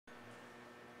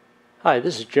Hi,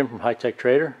 this is Jim from High Tech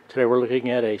Trader. Today we're looking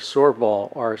at a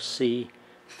Sorvall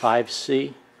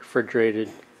RC-5C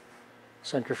refrigerated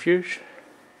centrifuge.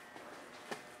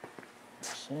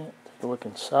 See it? Take a look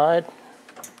inside.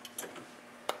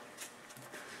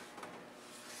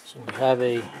 So we have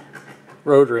a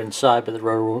rotor inside, but the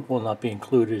rotor will not be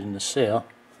included in the sale.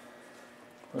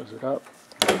 Close it up.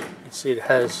 You can see it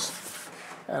has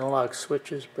analog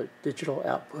switches but digital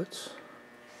outputs.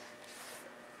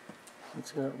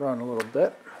 It's going to run a little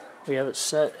bit. We have it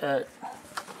set at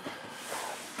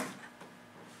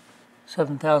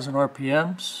 7,000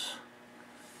 RPMs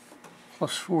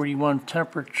plus 41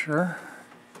 temperature.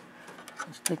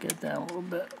 Let's take it down a little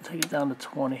bit. Take it down to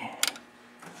 20.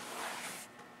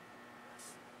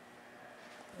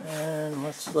 And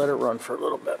let's let it run for a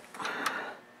little bit.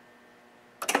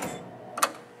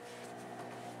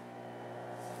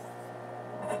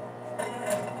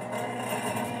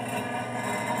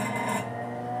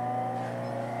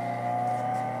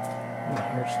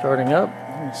 Here, starting up,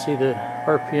 you can see the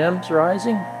RPMs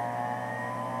rising.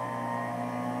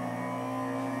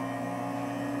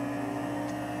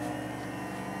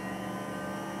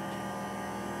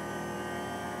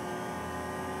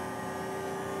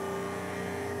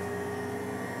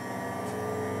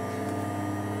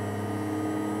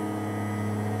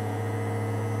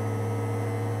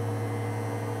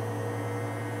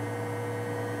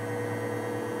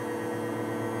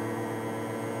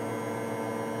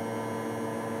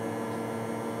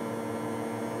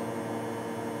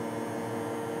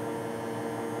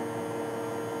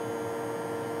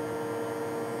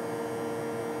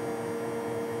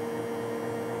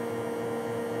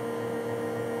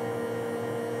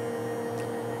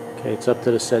 Okay, it's up to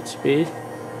the set speed.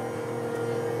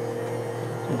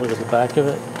 Look at the back of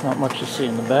it. Not much to see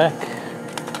in the back.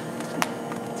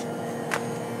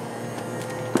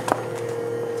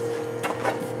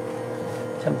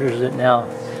 Temperature's at now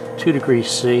 2 degrees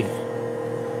C.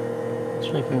 Let's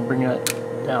see if we can bring that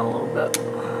down a little bit.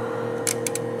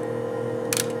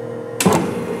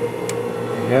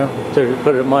 There you go.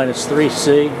 Put it at minus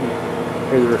 3C.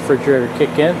 Hear the refrigerator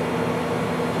kick in.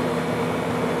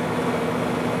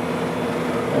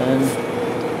 And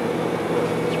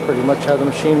that's pretty much how the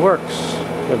machine works. If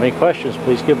you have any questions,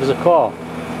 please give us a call.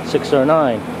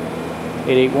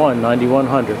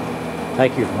 609-881-9100.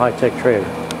 Thank you from High Tech Trader.